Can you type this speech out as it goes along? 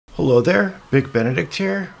Hello there, Big Benedict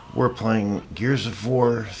here. We're playing Gears of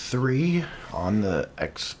War 3 on the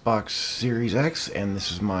Xbox Series X, and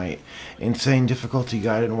this is my insane difficulty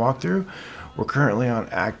guide and walkthrough. We're currently on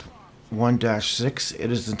Act 1-6.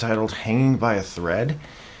 It is entitled Hanging by a Thread.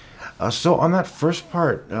 So on that first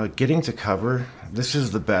part, getting to cover, this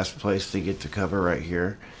is the best place to get to cover right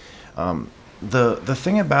here. The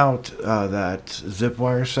thing about that zip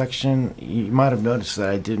wire section, you might have noticed that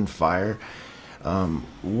I didn't fire.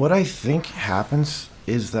 What I think happens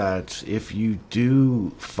is that if you do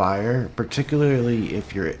fire, particularly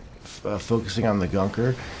if you're focusing on the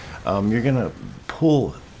gunker, you're gonna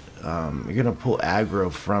pull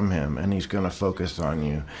aggro from him, and he's gonna focus on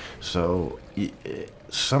you. So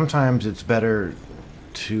sometimes it's better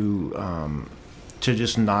to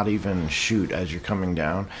just not even shoot as you're coming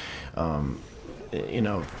down. You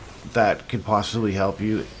know, that could possibly help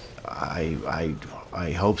you.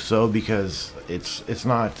 I hope so, because it's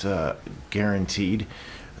not guaranteed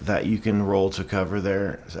that you can roll to cover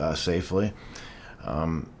there safely.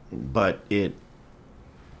 But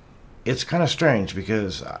it's kind of strange,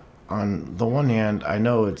 because on the one hand, I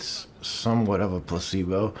know it's somewhat of a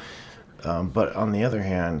placebo, but on the other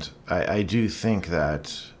hand, I do think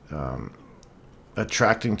that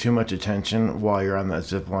attracting too much attention while you're on that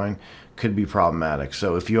zip line could be problematic.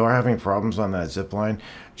 So if you are having problems on that zip line,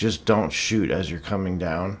 just don't shoot as you're coming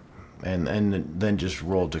down, and then just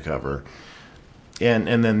roll to cover. And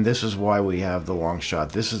then this is why we have the long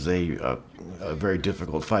shot. This is a very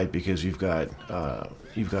difficult fight, because you've got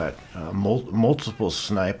multiple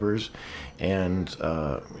snipers and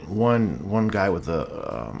one guy with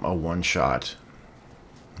a one shot.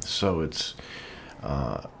 So it's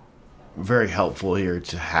very helpful here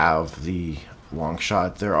to have the long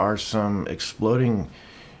shot. There are some exploding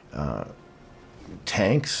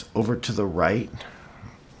tanks over to the right,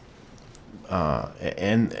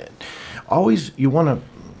 and always you want to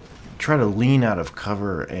try to lean out of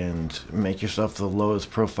cover and make yourself the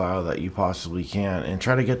lowest profile that you possibly can, and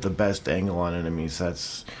try to get the best angle on enemies.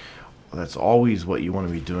 That's always what you want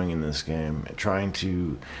to be doing in this game, trying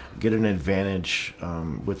to get an advantage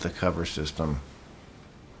with the cover system.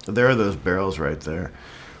 There are those barrels right there.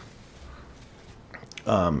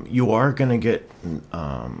 You are going to get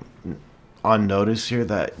on notice here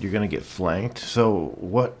that you're going to get flanked. So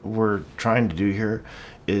what we're trying to do here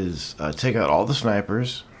is take out all the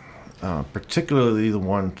snipers, particularly the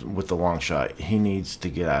one with the long shot. He needs to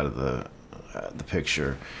get out of the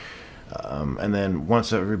picture. And then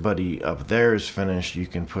once everybody up there is finished, you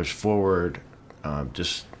can push forward.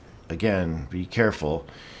 Just, again, be careful,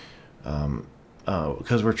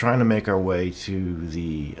 because we're trying to make our way to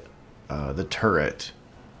the turret.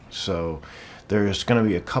 So there's going to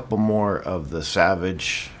be a couple more of the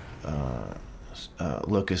Savage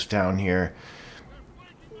locusts down here,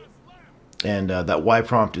 and that Y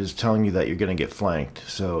prompt is telling you that you're going to get flanked.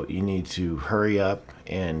 So you need to hurry up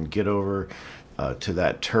and get over to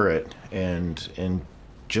that turret, and in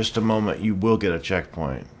just a moment you will get a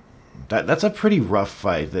checkpoint. That's a pretty rough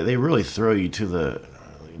fight. They really throw you to the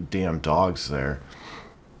damn dogs there.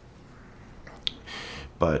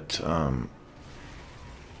 But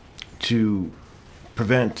to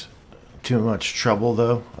prevent too much trouble,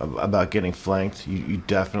 though, about getting flanked, you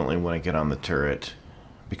definitely want to get on the turret,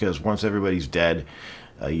 because once everybody's dead,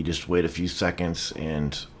 you just wait a few seconds,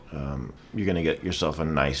 and you're going to get yourself a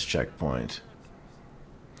nice checkpoint.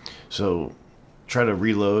 So try to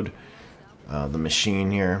reload the machine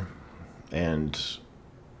here, and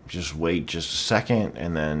just wait just a second,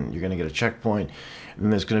 and then you're going to get a checkpoint. And then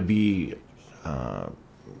there's going to be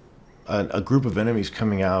a group of enemies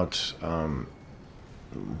coming out.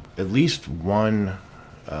 At least one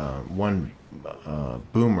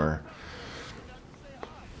boomer,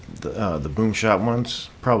 the boom shot ones,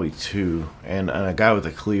 probably two, and a guy with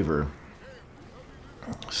a cleaver.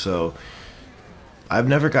 So I've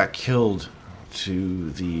never got killed to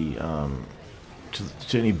the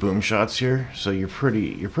to any boom shots here, so you're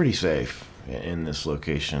pretty safe in this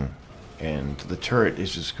location, and the turret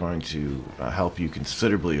is just going to help you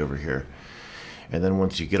considerably over here. And then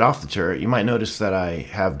once you get off the turret, you might notice that I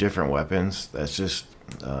have different weapons. That's just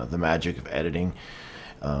the magic of editing.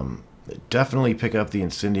 Definitely pick up the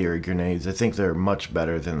incendiary grenades. I think they're much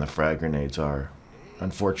better than the frag grenades are.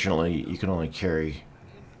 Unfortunately, you can only carry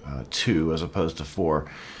 2 as opposed to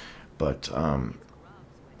 4, but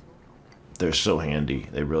they're so handy.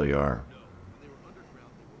 They really are.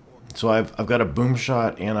 So I've got a boom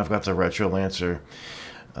shot, and I've got the retro lancer.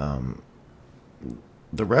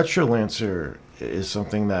 The retro lancer is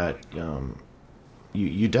something that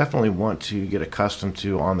you definitely want to get accustomed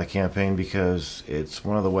to on the campaign, because it's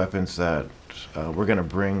one of the weapons that we're going to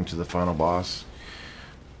bring to the final boss.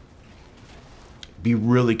 Be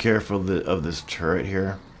really careful of this turret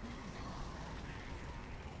here.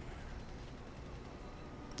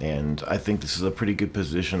 And I think this is a pretty good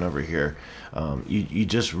position over here. You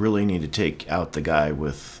just really need to take out the guy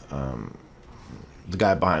with the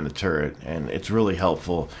guy behind the turret, and it's really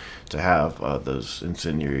helpful to have those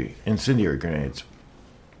incendiary grenades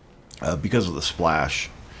because of the splash.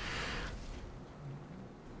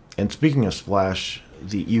 And speaking of splash,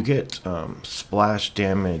 you get splash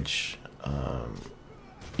damage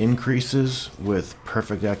increases with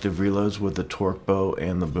perfect active reloads with the torque bow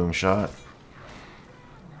and the boom shot.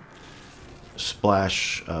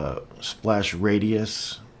 Splash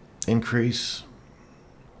radius increase,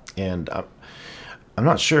 and I'm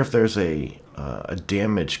not sure if there's a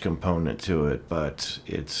damage component to it, but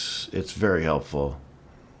it's very helpful.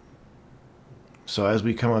 So as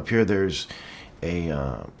we come up here, there's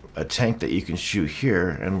a tank that you can shoot here,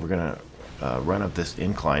 and we're gonna run up this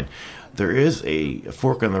incline. There is a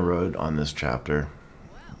fork in the road on this chapter.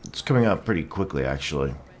 It's coming up pretty quickly,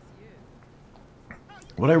 actually.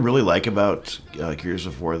 What I really like about Gears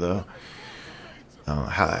of War, though,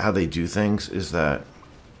 how they do things, is that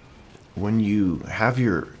when you have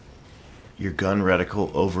your gun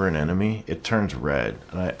reticle over an enemy, it turns red,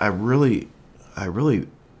 and I really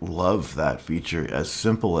love that feature, as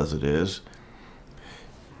simple as it is.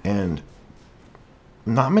 And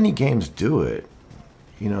not many games do it.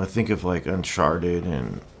 You know, think of like Uncharted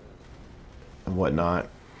and whatnot.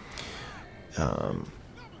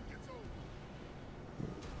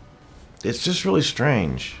 It's just really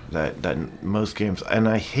strange that most games, and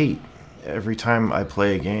I hate every time I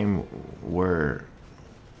play a game where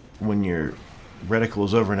when your reticle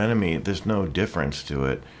is over an enemy, there's no difference to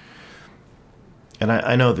it. And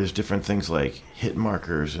I know there's different things like hit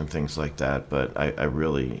markers and things like that, but I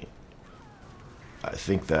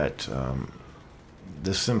think that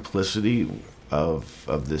the simplicity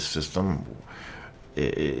of this system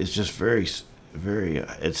is just very,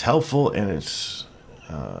 it's helpful, and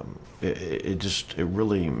it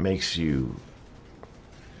really makes you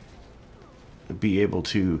be able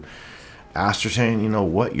to ascertain, you know,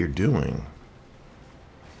 what you're doing.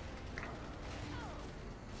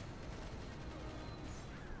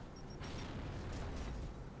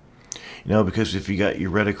 You know, because if you got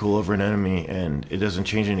your reticle over an enemy and it doesn't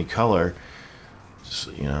change any color,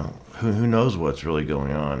 you know, who knows what's really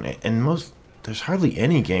going on. And there's hardly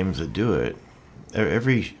any games that do it.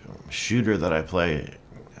 Every shooter that I play,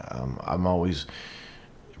 I'm always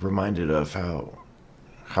reminded of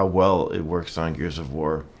how well it works on Gears of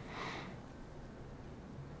War.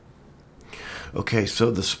 Okay,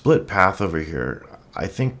 so the split path over here, I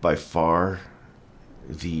think by far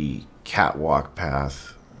the catwalk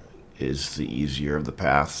path is the easier of the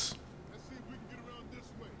paths.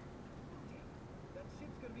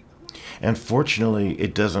 And fortunately,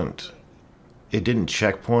 it didn't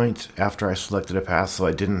checkpoint after I selected a path, so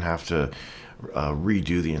I didn't have to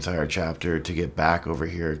redo the entire chapter to get back over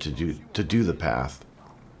here to do the path.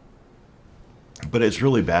 But it's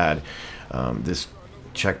really bad, this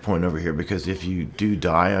checkpoint over here, because if you do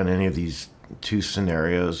die on any of these two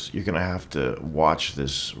scenarios, you're gonna have to watch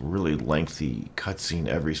this really lengthy cutscene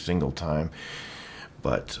every single time.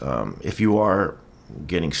 But if you are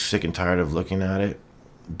getting sick and tired of looking at it,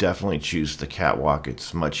 definitely choose the catwalk.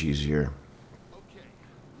 It's much easier,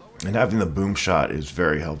 and having the boom shot is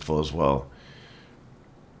very helpful as well.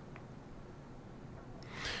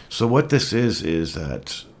 So what this is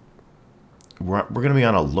that we're going to be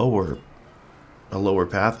on a lower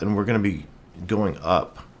path, and we're going to be going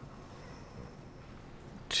up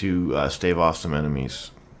to stave off some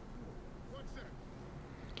enemies.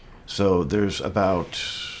 So there's about,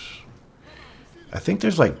 I think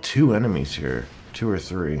there's like 2 enemies here, 2 or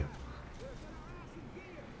 3.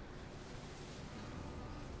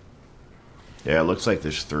 Yeah, it looks like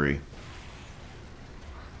there's 3.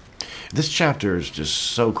 This chapter is just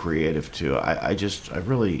so creative too. I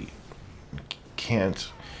really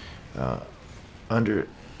can't I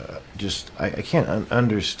can't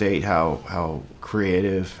understate how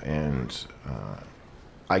creative and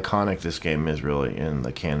iconic this game is, really, in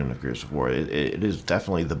the canon of Gears of War. It is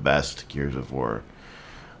definitely the best Gears of War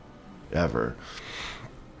ever.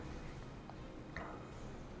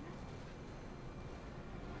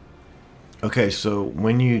 Okay, so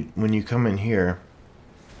when you come in here,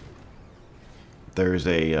 there's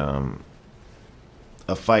a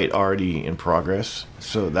a fight already in progress.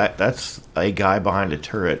 So that's a guy behind a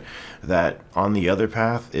turret that on the other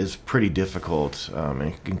path is pretty difficult, and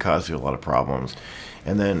it can cause you a lot of problems.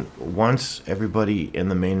 And then once everybody in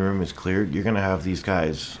the main room is cleared, you're going to have these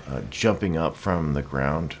guys jumping up from the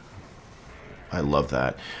ground. I love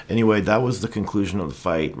that. Anyway, that was the conclusion of the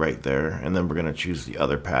fight right there, and then we're going to choose the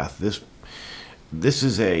other path. This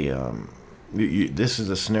is a this is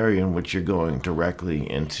a scenario in which you're going directly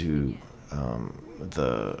into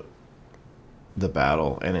the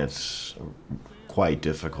battle, and it's quite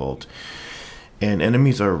difficult. And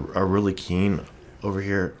enemies are really keen over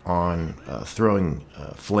here on throwing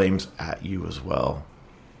flames at you as well.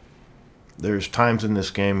 There's times in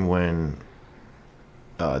this game when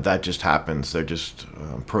that just happens. They're just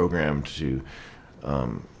programmed to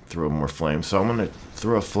throw more flames. So I'm going to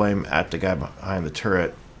throw a flame at the guy behind the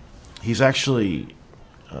turret. He's actually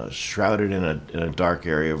shrouded in a dark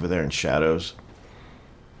area over there in shadows.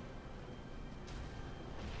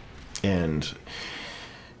 And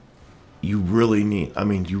you really need,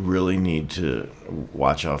 you really need to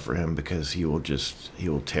watch out for him, because he will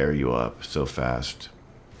tear you up so fast.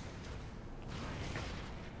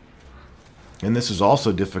 And this is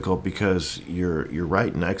also difficult because you're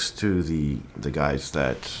right next to the guys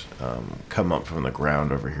that come up from the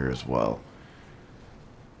ground over here as well.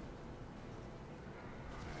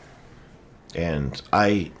 And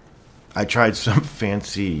I tried some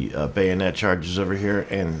fancy bayonet charges over here,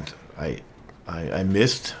 and I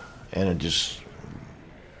missed, and it just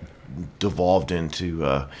devolved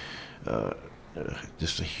into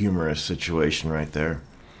just a humorous situation right there.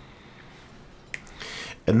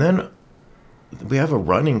 And then we have a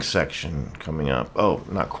running section coming up. Oh,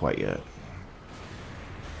 not quite yet.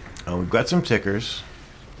 We've got some tickers.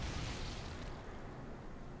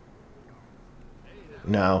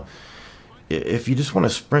 Now, if you just want to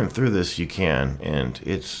sprint through this, you can, and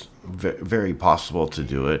it's very possible to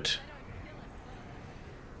do it.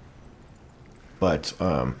 But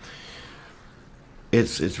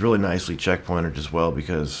it's really nicely checkpointed as well,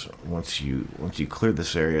 because once you clear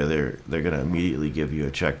this area, they're gonna immediately give you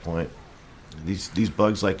a checkpoint. These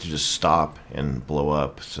bugs like to just stop and blow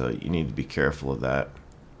up, so you need to be careful of that.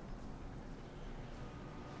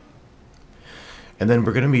 And then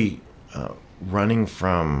we're gonna be running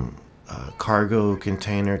from cargo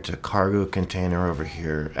container to cargo container over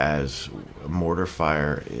here as mortar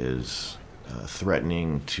fire is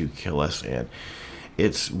threatening to kill us, and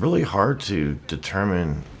it's really hard to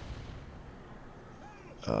determine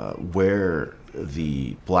where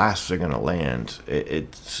the blasts are going to land.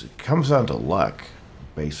 It comes down to luck,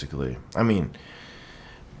 basically.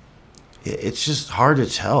 It's just hard to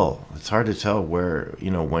tell. It's hard to tell where,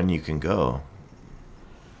 when you can go.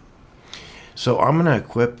 So I'm going to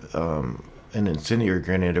equip an incendiary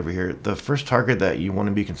grenade over here. The first target that you want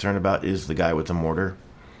to be concerned about is the guy with the mortar.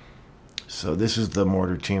 So this is the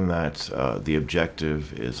mortar team that the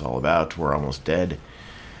objective is all about. We're almost dead.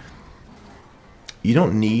 You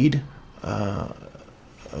don't need,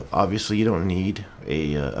 obviously you don't need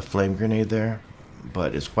a flame grenade there,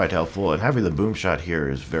 but it's quite helpful. And having the boom shot here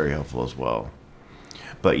is very helpful as well.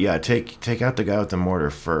 But yeah, take out the guy with the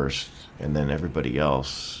mortar first, and then everybody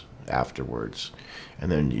else afterwards. And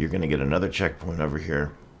then you're going to get another checkpoint over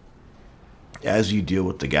here as you deal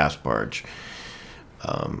with the gas barge.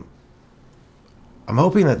 I'm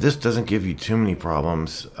hoping that this doesn't give you too many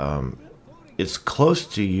problems. It's close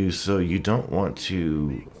to you, so you don't want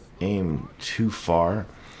to aim too far.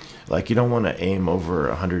 Like, you don't want to aim over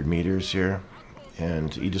 100 meters here,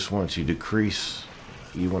 and you just want to decrease.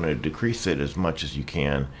 You want to decrease it as much as you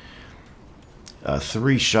can.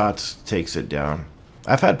 3 shots takes it down.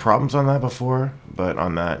 I've had problems on that before, but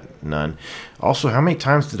on that, none. Also, how many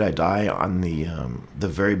times did I die on the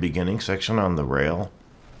very beginning section on the rail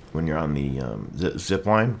when you're on the zip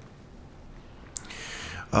line?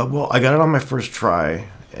 Well, I got it on my first try,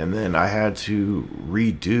 and then I had to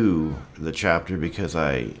redo the chapter because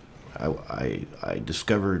I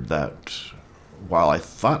discovered that while I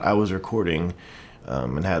thought I was recording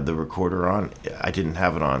and had the recorder on, I didn't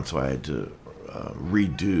have it on, so I had to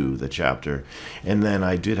redo the chapter. And then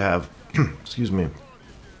I did have excuse me,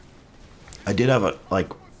 I did have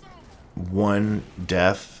like one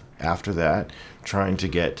death after that trying to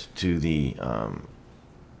get to the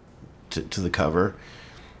to the cover.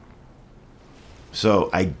 So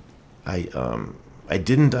I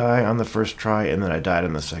didn't die on the first try, and then I died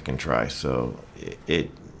on the second try. So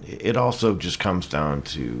it also just comes down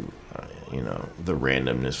to the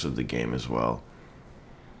randomness of the game as well.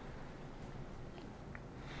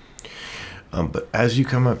 But as you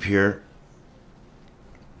come up here,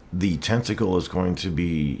 the tentacle is going to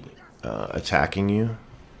be attacking you,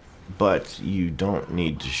 but you don't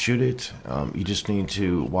need to shoot it. You just need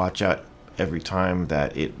to watch out every time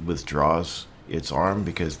that it withdraws its arm,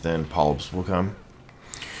 because then polyps will come.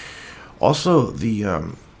 Also,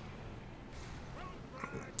 the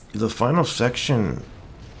final section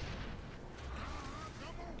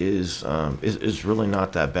is really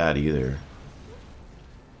not that bad either.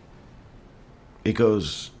 It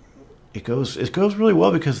goes really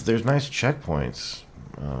well because there's nice checkpoints,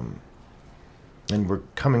 and we're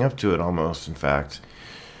coming up to it almost, in fact.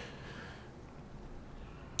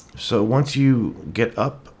 So once you get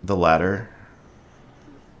up the ladder,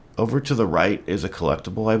 over to the right is a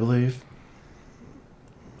collectible, I believe.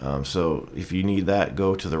 So if you need that,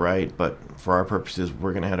 go to the right, but for our purposes,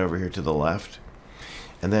 we're going to head over here to the left.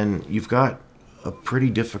 And then you've got a pretty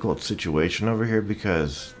difficult situation over here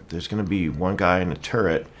because there's going to be one guy in a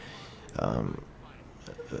turret,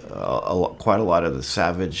 quite a lot of the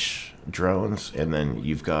savage drones, and then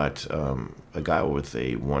you've got a guy with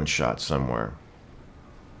a one-shot somewhere.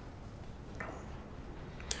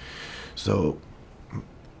 So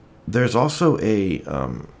there's also a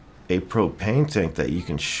propane tank that you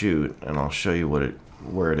can shoot, and I'll show you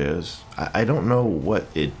where it is. I don't know what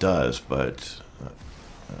it does, but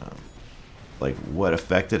like what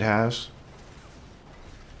effect it has,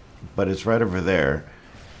 but it's right over there,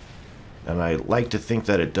 and I like to think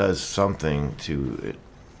that it does something to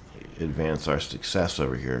advance our success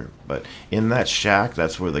over here. But in that shack,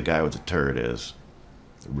 that's where the guy with the turret is.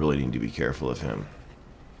 Really need to be careful of him.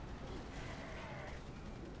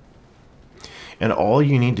 And all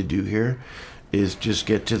you need to do here is just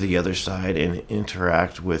get to the other side and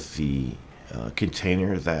interact with the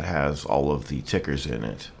container that has all of the tickers in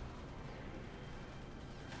it.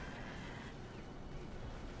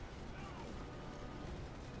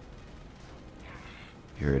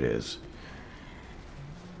 Here it is.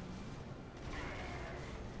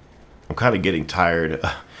 I'm kind of getting tired.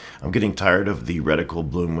 I'm getting tired of the reticle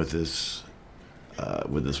bloom with this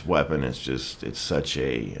weapon. It's such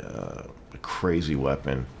a crazy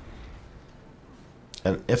weapon.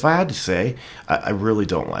 And if I had to say, I really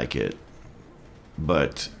don't like it,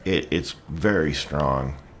 but it's very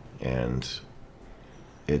strong, and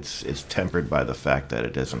it's tempered by the fact that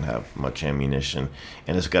it doesn't have much ammunition,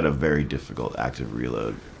 and it's got a very difficult active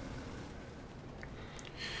reload.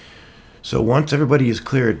 So once everybody is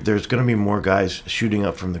cleared, there's going to be more guys shooting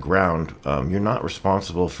up from the ground. You're not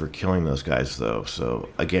responsible for killing those guys, though. So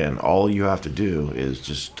again, all you have to do is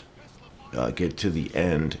just get to the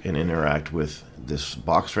end and interact with this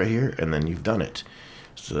box right here, and then you've done it.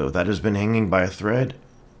 So that has been Hanging by a Thread,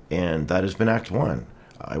 and that has been Act 1.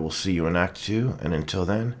 I will see you in Act 2, and until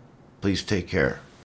then, please take care.